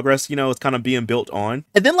in progress, you know, it's kind of being built on.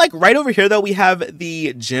 And then like right over here though, we have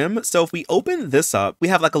the gym. So if we open this up, we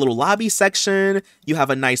have like a little lobby section, you have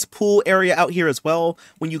a nice pool area out here as well.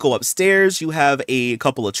 When you go upstairs, you have a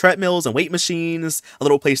couple of treadmills and weight machines, a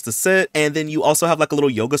little place to sit, and then you also have like a little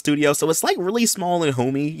yoga studio. So it's like really small and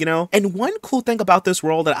homey, you know. And one cool thing about this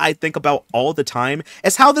world that I think about all the time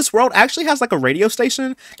is how this world actually has like a radio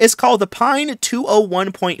station. It's called the Pine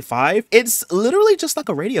 201.5. It's literally just like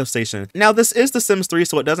a radio station. Now this is The Sims 3,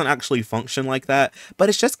 so it doesn't actually function like that, but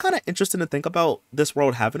it's just kind of interesting to think about this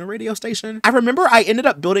world having a radio station. I remember I ended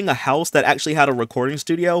up building a house that actually had a recording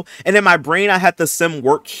studio, and in my brain I had the sim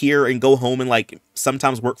work here and go home and like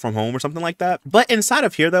sometimes work from home or something like that. But inside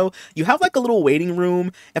of here though, you have like a little waiting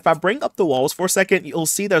room. If I bring up the walls for a second, you'll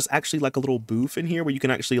see there's actually like a little booth in here where you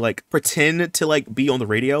can actually like pretend to like be on the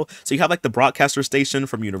radio. So you have like the broadcaster station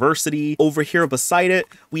from university. Over here beside it,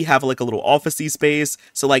 we have like a little officey space.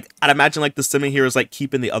 So like I'd imagine like the sim in here is like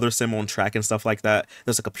keeping the other sim on track and stuff like that.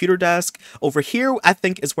 There's a computer desk. Over here I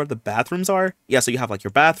think is where the bathrooms are. Yeah, so you have like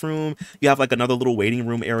your bathroom, you have like another little waiting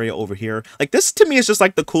room area over here. Like this to me is just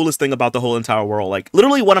like the coolest thing about the whole entire world. Like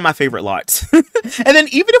literally one of my favorite lots. And then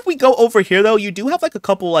even if we go over here though, you do have like a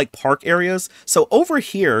couple like park areas. So over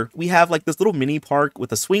here we have like this little mini park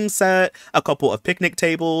with a swing set, a couple of picnic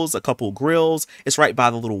tables, a couple grills. It's right by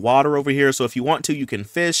the little water over here, so if you want to you can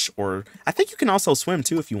fish, or I think you can also swim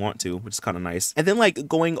too if you want to, which is kind of nice. And then like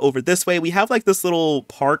going over this way, we have like this little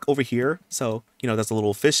park over here. So you know, there's a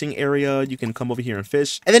little fishing area. You can come over here and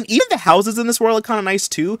fish. And then even the houses in this world are kind of nice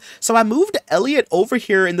too. So I moved Elliot over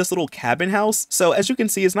here in this little cabin house. So as you can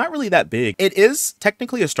see, it's not really that big. It is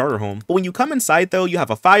technically a starter home. But when you come inside though, you have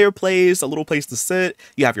a fireplace, a little place to sit.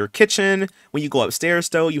 You have your kitchen. When you go upstairs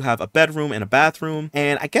though, you have a bedroom and a bathroom.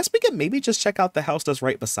 And I guess we could maybe just check out the house that's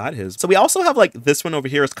right beside his. So we also have like this one over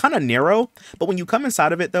here. It's kind of narrow, but when you come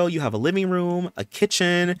inside of it though, you have a living room, a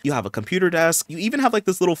kitchen, you have a computer desk. You even have like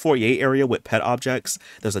this little foyer area with pet objects.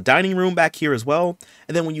 There's a dining room back here as well.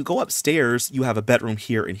 And then when you go upstairs, you have a bedroom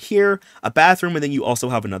here and here, a bathroom, and then you also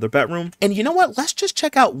have another bedroom. And you know what? Let's just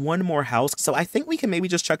check out one more house. So I think we can maybe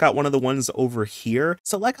just check out one of the ones over here.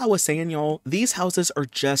 So like I was saying, y'all, these houses are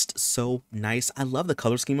just so nice. I love the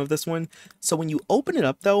color scheme of this one. So when you open it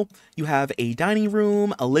up though, you have a dining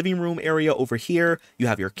room, a living room area over here. You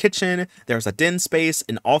have your kitchen. There's a den space,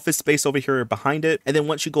 an office space over here behind it. And then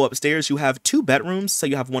once you go upstairs, you have two bedrooms. So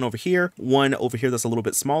you have one over here that's a little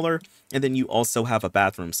bit smaller, and then you also have a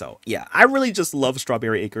bathroom. So yeah, I really just love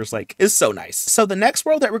Strawberry Acres. Like, it's so nice. So the next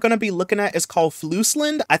world that we're going to be looking at is called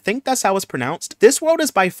Flusland. I think that's how it's pronounced. This world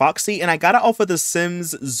is by Foxy, and I got it off of the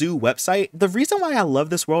Sims Zoo website. The reason why I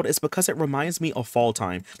love this world is because it reminds me of fall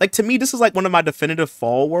time. Like, to me, this is like one of my definitive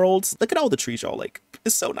fall worlds. Look at all the trees, y'all. Like,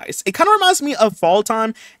 It's so nice. It kind of reminds me of fall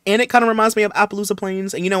time, and it kind of reminds me of Appaloosa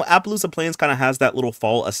Plains. And you know, Appaloosa Plains kind of has that little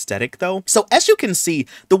fall aesthetic though. So as you can see,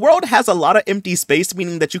 the world has a lot of empty space,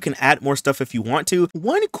 meaning that you can add more stuff if you want to.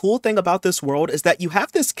 One cool thing about this world is that you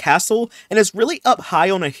have this castle, and it's really up high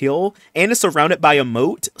on a hill, and it's surrounded by a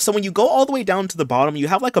moat. So when you go all the way down to the bottom, you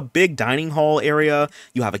have like a big dining hall area.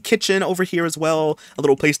 You have a kitchen over here as well, a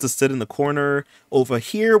little place to sit in the corner. Over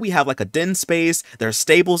here, we have like a den space. There's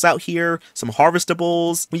stables out here, some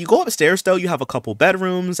harvestables. When you go upstairs though, you have a couple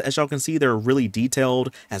bedrooms. As y'all can see, they're really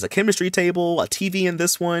detailed. As a chemistry table, a TV in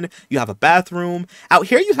this one. You have a bathroom. Out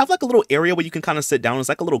here, you have like a little area where you can kind of sit down. It's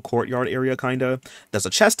like a little courtyard area kind of. There's a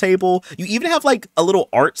chess table. You even have like a little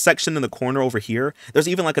art section in the corner over here. There's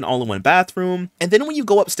even like an all-in-one bathroom. And then when you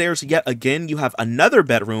go upstairs yet again, you have another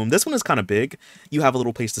bedroom. This one is kind of big. You have a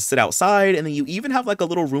little place to sit outside, and then you even have like a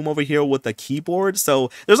little room over here with a keyboard. So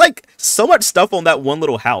there's like so much stuff on that one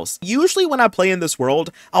little house. Usually when I play in this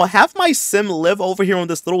world, I'll have my sim live over here on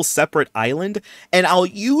this little separate island, and I'll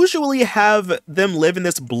usually have them live in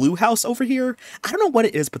this blue house over here. I don't know what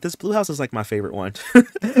it is, but this blue house is like my favorite one.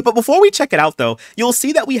 But before we check it out though, you'll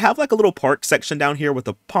see that we have like a little park section down here with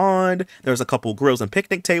a pond. There's a couple grills and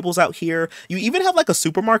picnic tables out here. You even have like a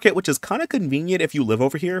supermarket, which is kind of convenient if you live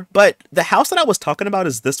over here. But the house that I was talking about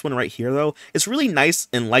is this one right here though. It's really nice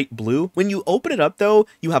and light blue. When you open it up though,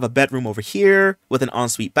 you have a bedroom over here with an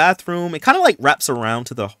ensuite bathroom. It kind of like wraps around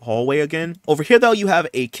to the hallway again. Over here though, you have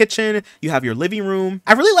a kitchen, you have your living room.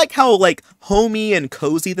 I really like how like homey and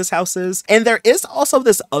cozy this house is. And there is also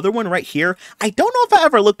this other one right here. I don't know if I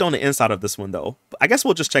ever looked on the inside of this one though. I guess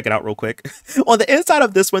we'll just check it out real quick. On the inside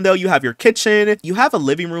of this one though, you have your kitchen, you have a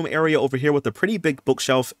living room area over here with a pretty big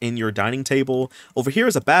bookshelf in your dining table. Over here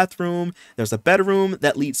is a bathroom. There's a bedroom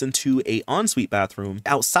that leads into a ensuite bathroom.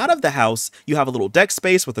 Outside of the house, you have a little deck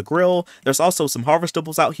space with a grill. There's also some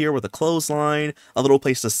harvestables out here with a clothesline, a little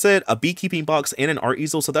place to sit, a beekeeping box, and an art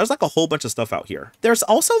easel. So there's like a whole bunch of stuff out here. There's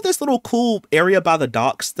also this little cool area by the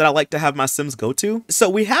docks that I like to have my sims go to. So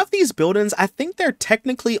we have these buildings. I think they're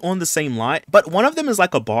technically on the same lot, but one of them is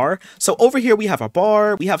like a bar. So over here we have a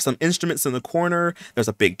bar. We have some instruments in the corner. There's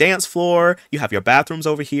a big dance floor. You have your bathrooms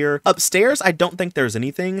over here. Upstairs, I don't think there's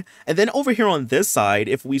anything. And then over here on this side,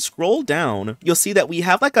 if we scroll down, you'll see that we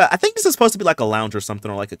have like I think this is supposed to be like a lounge or something,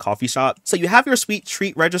 or like a coffee shop. So you have your sweet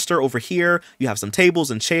treat register over here. You have some tables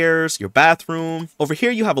and chairs, your bathroom. Over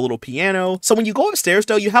here, you have a little piano. So when you go upstairs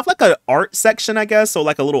though, you have like an art section, I guess. So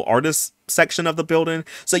like a little artist section of the building.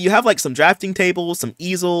 So you have like some drafting tables, some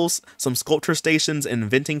easels, some sculpture stations, and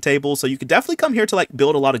inventing tables. So you could definitely come here to like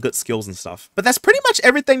build a lot of good skills and stuff. But that's pretty much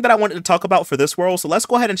everything that I wanted to talk about for this world. So let's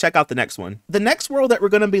go ahead and check out the next one. The next world that we're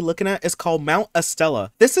going to be looking at is called Mount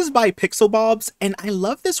Estella. This is by Pixelbobs, and I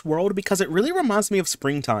love this world because it really reminds me of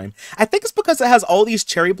springtime. I think it's because it has all these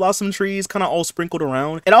cherry blossom trees kind of all sprinkled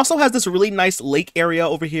around. It also has this really nice lake area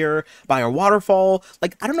over here by a waterfall.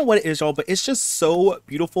 Like, I don't know what it is, y'all, but it's just so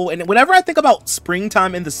beautiful. And whenever I think about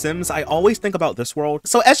springtime in The Sims, I always think about this world.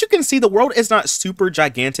 So as you can see, the world is not super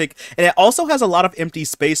gigantic, and it also has a lot of empty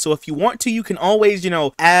space. So if you want to, you can always, you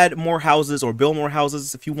know, add more houses or build more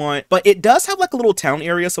houses if you want. But it does have like a little town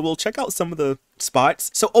area, so we'll check out some of the spots.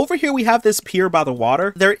 So over here we have this pier by the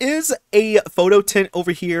water. There is a photo tent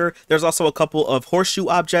over here. There's also a couple of horseshoe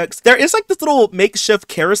objects. There is like this little makeshift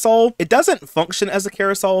carousel. It doesn't function as a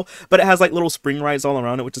carousel, but it has like little spring rides all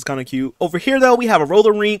around it, which is kind of cute. Over here though, we have a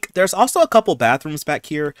roller rink. There's also a couple bathrooms back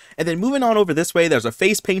here. And then moving on over this way, there's a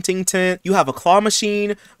face painting tent. You have a claw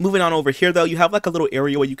machine. Moving on over here though, you have like a little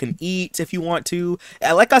area where you can eat if you want to.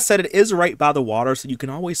 And like I said, it is right by the water, so you can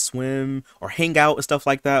always swim or hang out and stuff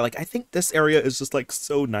like that. Like, I think this area is just like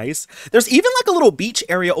so nice. There's even like a little beach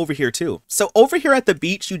area over here too. So over here at the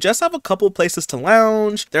beach, you just have a couple places to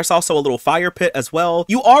lounge. There's also a little fire pit as well.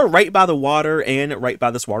 You are right by the water and right by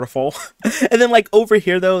this waterfall. And then like over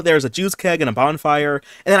here though, there's a juice keg and a bonfire.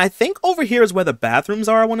 And then I think over here is where the bathrooms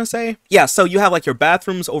are, I want to say. Yeah, so you have like your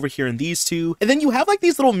bathrooms over here in these two. And then you have like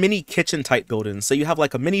these little mini kitchen type buildings. So you have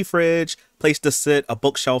like a mini fridge, place to sit, a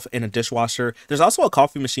bookshelf, and a dishwasher. There's also a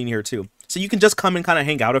coffee machine here too. So you can just come and kind of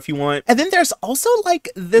hang out if you want. And then there's also like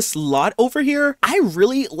this lot over here. I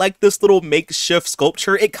really like this little makeshift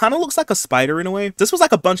sculpture. It kind of looks like a spider in a way. This was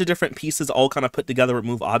like a bunch of different pieces all kind of put together to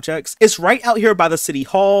move objects. It's right out here by the city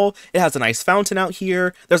hall. It has a nice fountain out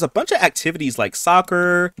here. There's a bunch of activities like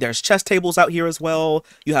soccer. There's chess tables out here as well.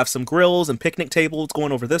 You have some grills and picnic tables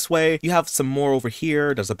going over this way. You have some more over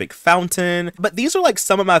here. There's a big fountain. But these are like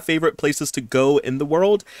some of my favorite places to go in the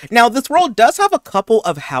world. Now, this world does have a couple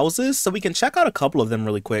of houses, so we we can check out a couple of them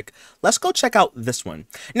really quick. Let's go check out this one.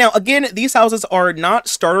 Now, again, these houses are not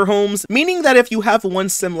starter homes, meaning that if you have one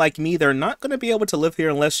sim like me, they're not going to be able to live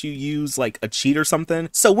here unless you use like a cheat or something.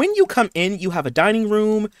 So when you come in, you have a dining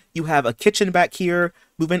room, you have a kitchen back here.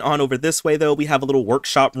 Moving on over this way though, we have a little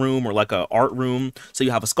workshop room or like a art room. So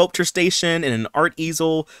you have a sculpture station and an art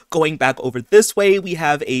easel. Going back over this way, we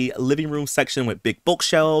have a living room section with big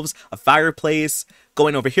bookshelves, a fireplace.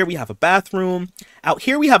 Going over here, we have a bathroom. Out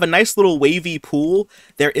here, we have a nice little wavy pool.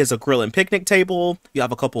 There is a grill and picnic table. You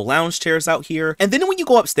have a couple lounge chairs out here. And then when you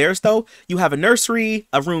go upstairs though, you have a nursery,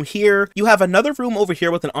 a room here. You have another room over here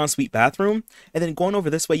with an ensuite bathroom. And then going over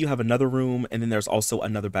this way, you have another room. And then there's also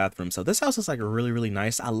another bathroom. So this house is like really, really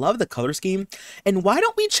nice. I love the color scheme. And why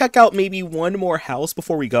don't we check out maybe one more house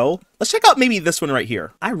before we go? Let's check out maybe this one right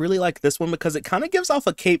here. I really like this one because it kind of gives off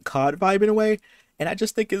a Cape Cod vibe in a way. And I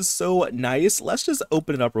just think is so nice. Let's just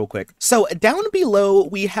open it up real quick. So down below,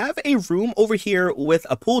 we have a room over here with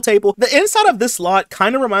a pool table. The inside of this lot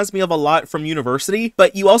kind of reminds me of a lot from University,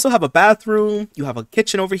 but you also have a bathroom, you have a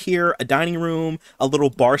kitchen over here, a dining room, a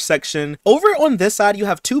little bar section. Over on this side, you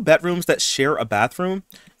have two bedrooms that share a bathroom.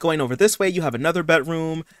 Going over this way, you have another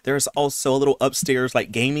bedroom. There's also a little upstairs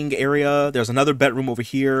like gaming area. There's another bedroom over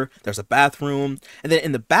here. There's a bathroom. And then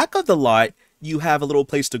in the back of the lot, you have a little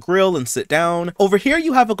place to grill and sit down. Over here,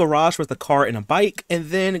 you have a garage with a car and a bike.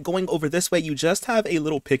 And then going over this way, you just have a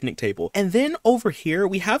little picnic table. And then over here,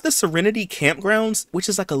 we have the Serenity Campgrounds, which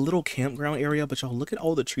is like a little campground area. But y'all look at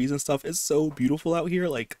all the trees and stuff. It's so beautiful out here.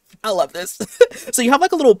 Like, I love this. So you have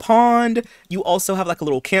like a little pond. You also have like a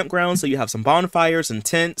little campground. So you have some bonfires and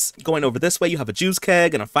tents. Going over this way, you have a juice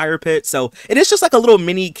keg and a fire pit. So it is just like a little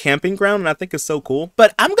mini camping ground. And I think it's so cool.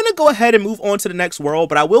 But I'm going to go ahead and move on to the next world.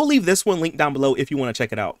 But I will leave this one linked down below if you want to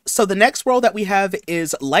check it out. So the next world that we have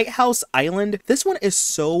is Lighthouse Island. This one is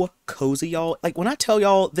so cozy, y'all. Like when I tell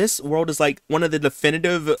y'all this world is like one of the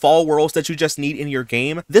definitive fall worlds that you just need in your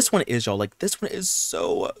game, this one is, y'all. Like this one is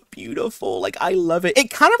so beautiful. Like I love it. It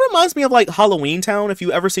kind of reminds me of like Halloween Town if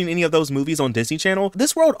you ever seen any of those movies on Disney Channel.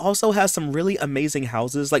 This world also has some really amazing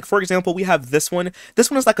houses. Like for example, we have this one.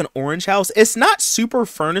 This one is like an orange house. It's not super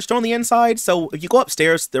furnished on the inside. So if you go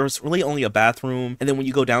upstairs, there's really only a bathroom. And then when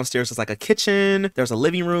you go downstairs, it's like a kitchen. There's a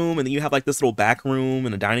living room, and then you have like this little back room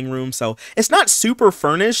and a dining room. So it's not super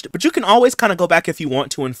furnished, but you can always kind of go back if you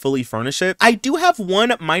want to and fully furnish it. I do have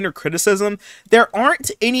one minor criticism. There aren't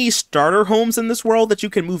any starter homes in this world that you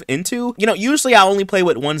can move into. You know, usually I only play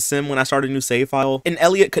with one sim when I start a new save file, and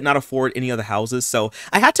Elliot could not afford any of the houses, so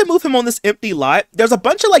I had to move him on this empty lot. There's a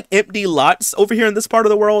bunch of like empty lots over here in this part of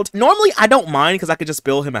the world. Normally I don't mind because I could just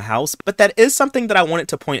build him a house, but that is something that I wanted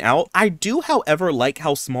to point out. I do, however, like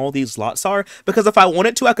how small these lots are, because if I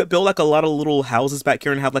wanted to, I could build like a lot of little houses back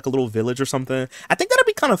here and have like a little village or something. I think that'd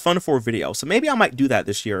be kind of fun for a video, so maybe I might do that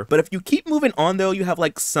this year. But if you keep moving on though, you have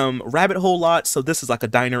like some rabbit hole lots. So this is like a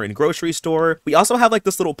diner and grocery store. We also have like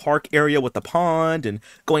this little park area with the pond, and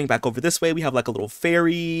going back over this way, we have like a little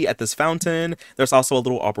ferry at this fountain. There's also a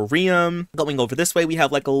little arboretum. Going over this way, we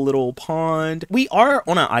have like a little pond. We are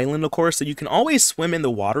on an island, of course, so you can always swim in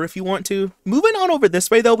the water if you want to. Moving on over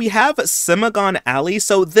this way though, we have Semagon Alley.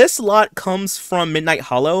 So this lot comes from Midnight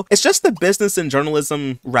Hollow. It's just the business and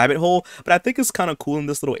journalism rabbit hole, but I think it's kind of cool in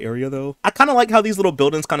this little area though. I kind of like how these little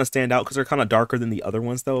buildings kind of stand out because they're kind of darker than the other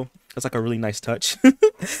ones though. It's like a really nice touch.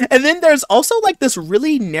 And then there's also like this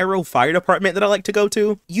really narrow fire department that I like to go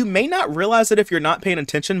to. You may not realize it if you're not paying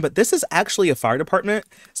attention, but this is actually a fire department.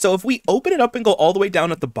 So if we open it up and go all the way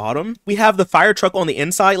down at the bottom, we have the fire truck on the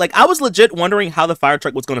inside. Like I was legit wondering how the fire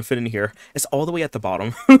truck was going to fit in here. It's all the way at the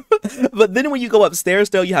bottom. But then when you go upstairs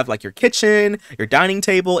though, you have like your kitchen, your dining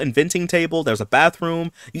table and venting table. There's a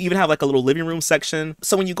bathroom. You even have like a little living room section.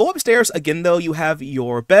 So when you go upstairs again though, you have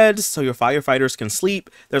your beds so your firefighters can sleep.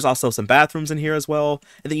 There's also some bathrooms in here as well.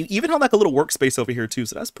 And then you even have like a little workspace over here too.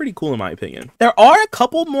 So that's pretty cool in my opinion. There are a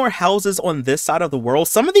couple more houses on this side of the world.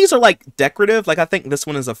 Some of these are like decorative. Like I think this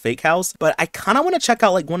one is a fake house, but I kind of want to check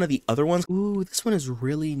out like one of the other ones. Ooh, this one is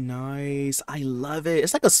really nice. I love it.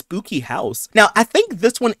 It's like a spooky house. Now I think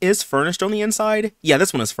this one is furnished on the inside. Yeah,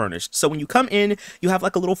 this one is furnished. So when you come in, you have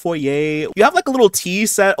like a little foyer. You have like a little tea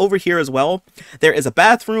set over here as well. There is a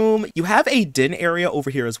bathroom. You have a den area over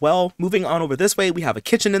here as well. Moving on over this way, we have a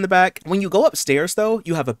kitchen in the back. When you go upstairs though,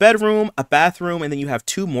 you have a bedroom, a bathroom, and then you have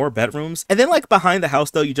two more bedrooms. And then like behind the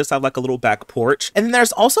house though, you just have like a little back porch. And then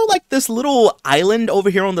there's also like this little island over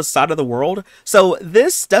here on the side of the world. So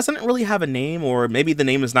this doesn't really have a name, or maybe the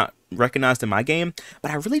name is not recognized in my game,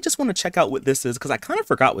 but I really just want to check out what this is because I kind of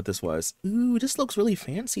forgot what this was. Ooh, this looks really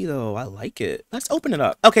fancy though. I like it. Let's open it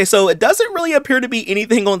up. Okay, so it doesn't really appear to be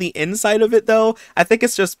anything on the inside of it though. I think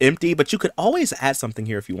it's just empty, but you could always add something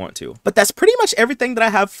here if you want to. But that's pretty much everything that I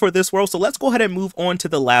have for this world, so let's go ahead and move on to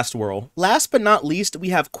the last world. Last but not least, we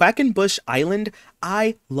have Quackenbush Island.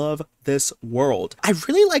 I love this world. I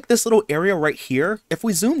really like this little area right here. If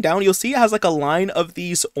we zoom down, you'll see it has like a line of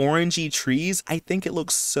these orangey trees. I think it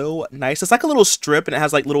looks so nice. It's like a little strip and it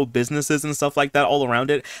has like little businesses and stuff like that all around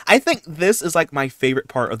it. I think this is like my favorite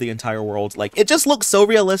part of the entire world. Like it just looks so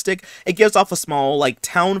realistic. It gives off a small like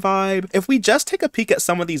town vibe. If we just take a peek at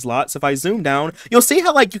some of these lots, if I zoom down, you'll see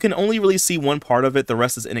how like you can only really see one part of it. The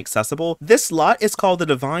rest is inaccessible. This lot is called the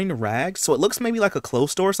Divine Rag. So it looks maybe like a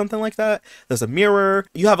clothes store or something like that. There's a mirror.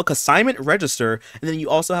 You have a consignment register, and then you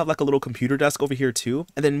also have like a little computer desk over here too.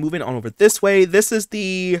 And then moving on over this way, this is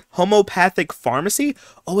the homeopathic pharmacy.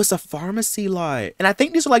 Oh, it's a pharmacy lot. And I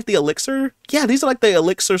think these are like the elixir. Yeah, these are like the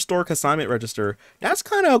elixir store consignment register. That's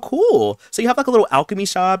kind of cool. So you have like a little alchemy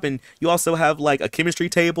shop, and you also have like a chemistry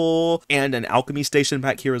table and an alchemy station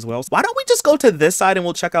back here as well. So why don't we just go to this side and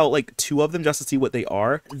we'll check out like two of them just to see what they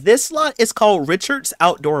are. This lot is called Richard's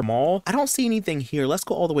Outdoor Mall. I don't see anything here. Let's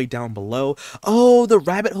go all the way down below. Oh, the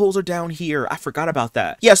rabbit holes are down here. I forgot about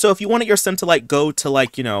that. Yeah, so if you wanted your sim to like go to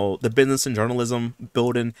like, you know, the business and journalism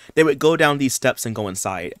building, they would go down these steps and go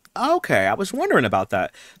inside. Okay, I was wondering about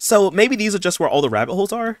that. So maybe these are just where all the rabbit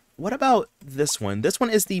holes are? What about this one? This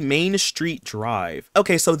one is the Main Street Drive.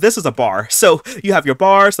 Okay, so this is a bar. So you have your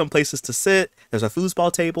bar, some places to sit. There's a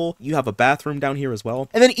foosball table. You have a bathroom down here as well.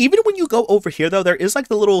 And then even when you go over here though, there is like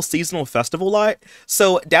the little seasonal festival lot.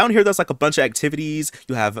 So down here, there's like a bunch of activities.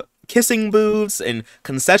 You have kissing booths and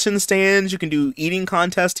concession stands. You can do eating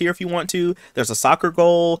contests here if you want to. There's a soccer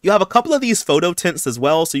goal. You have a couple of these photo tents as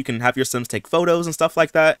well, so you can have your sims take photos and stuff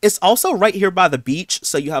like that. It's also right here by the beach,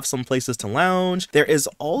 so you have some places to lounge. There is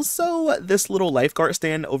also this little lifeguard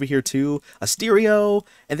stand over here too, a stereo,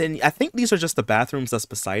 and then I think these are just the bathrooms that's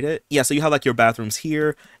beside it. Yeah, so you have like your bathrooms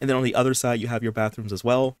here, and then on the other side you have your bathrooms as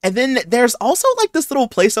well. And then there's also like this little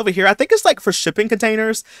place over here. I think it's like for shipping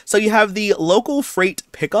containers. So you have the local freight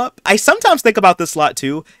pickup. I sometimes think about this lot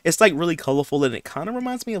too. It's like really colorful and it kind of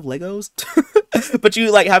reminds me of Legos. But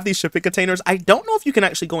you like have these shipping containers. I don't know if you can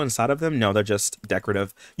actually go inside of them. No, they're just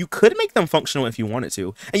decorative. You could make them functional if you wanted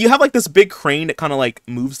to. And you have like this big crane that kind of like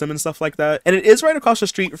moves them and stuff like that. And it is right across the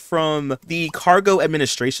street from the Cargo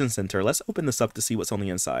Administration Center. Let's open this up to see what's on the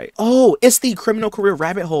inside. Oh, it's the Criminal Career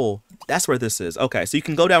Rabbit Hole. That's where this is. Okay, so you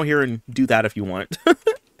can go down here and do that if you want.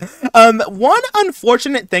 One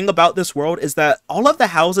unfortunate thing about this world is that all of the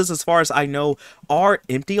houses, as far as I know, are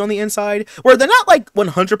empty on the inside, where they're not like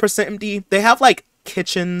 100% empty. They have like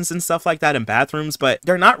kitchens and stuff like that and bathrooms, but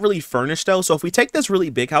they're not really furnished though. So if we take this really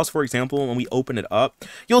big house, for example, and we open it up,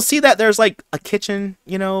 you'll see that there's like a kitchen,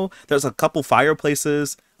 you know, there's a couple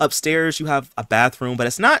fireplaces. Upstairs, you have a bathroom, but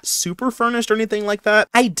it's not super furnished or anything like that.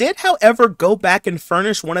 I did, however, go back and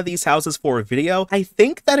furnish one of these houses for a video. I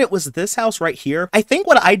think that it was this house right here. I think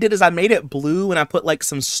what I did is I made it blue and I put like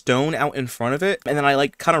some stone out in front of it. And then I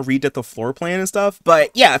like kind of redid the floor plan and stuff. But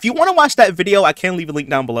yeah, if you want to watch that video, I can leave a link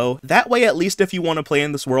down below. That way, at least if you want to play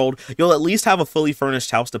in this world, you'll at least have a fully furnished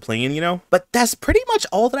house to play in, you know? But that's pretty much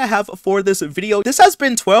all that I have for this video. This has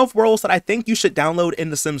been 12 worlds that I think you should download in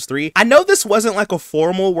The Sims 3. I know this wasn't like a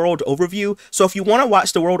formal world overview, so if you want to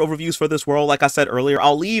watch the world overviews for this world, like I said earlier,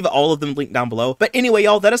 I'll leave all of them linked down below. But anyway,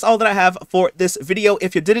 y'all, that is all that I have for this video.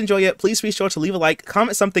 If you did enjoy it, please be sure to leave a like,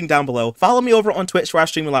 comment something down below, follow me over on Twitch where I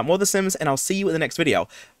stream a lot more of The Sims, and I'll see you in the next video.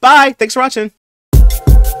 Bye! Thanks for watching!